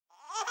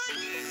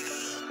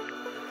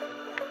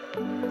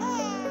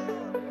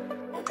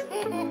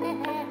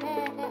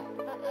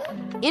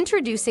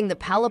Introducing the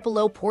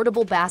Palopalo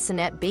Portable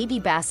Bassinet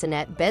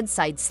Bassinet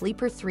Bedside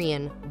Sleeper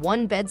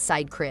 3-in-1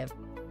 Bedside Crib.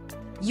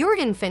 Your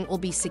infant will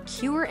be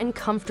secure and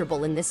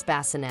comfortable in this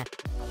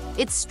bassinet.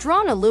 Its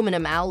strong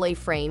aluminum alloy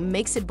frame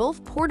makes it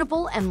both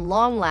portable and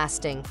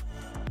long-lasting.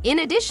 In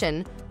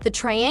addition, the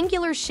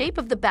triangular shape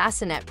of the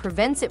bassinet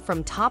prevents it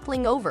from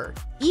toppling over,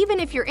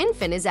 even if your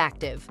infant is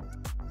active.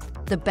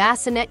 The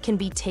bassinet can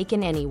be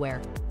taken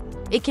anywhere.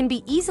 It can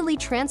be easily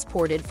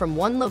transported from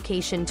one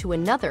location to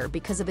another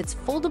because of its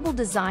foldable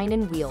design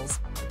and wheels.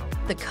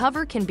 The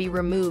cover can be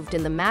removed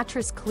and the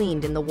mattress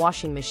cleaned in the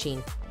washing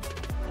machine.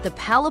 The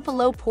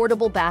Palopalo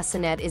Portable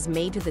Bassinet is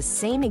made to the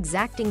same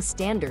exacting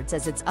standards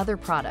as its other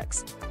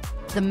products.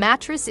 The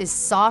mattress is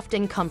soft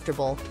and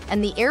comfortable,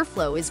 and the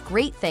airflow is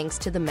great thanks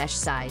to the mesh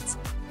sides.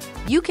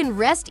 You can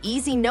rest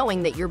easy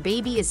knowing that your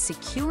baby is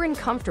secure and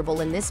comfortable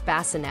in this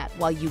bassinet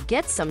while you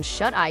get some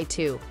shut-eye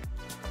too.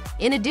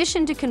 In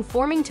addition to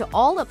conforming to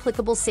all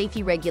applicable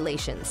safety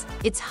regulations,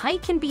 its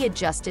height can be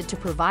adjusted to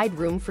provide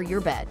room for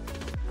your bed.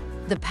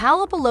 The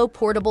Palopalo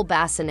Portable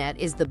Bassinet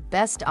is the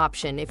best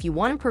option if you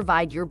want to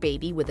provide your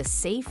baby with a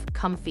safe,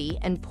 comfy,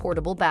 and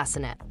portable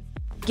bassinet.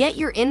 Get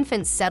your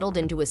infant settled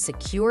into a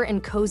secure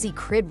and cozy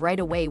crib right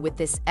away with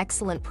this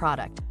excellent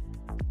product.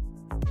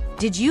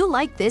 Did you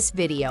like this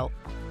video?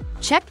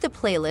 Check the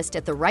playlist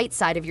at the right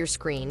side of your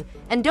screen,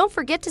 and don't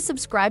forget to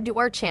subscribe to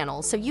our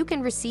channel so you can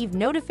receive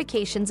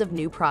notifications of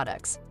new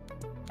products.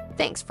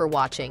 Thanks for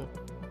watching.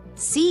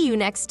 See you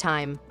next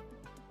time.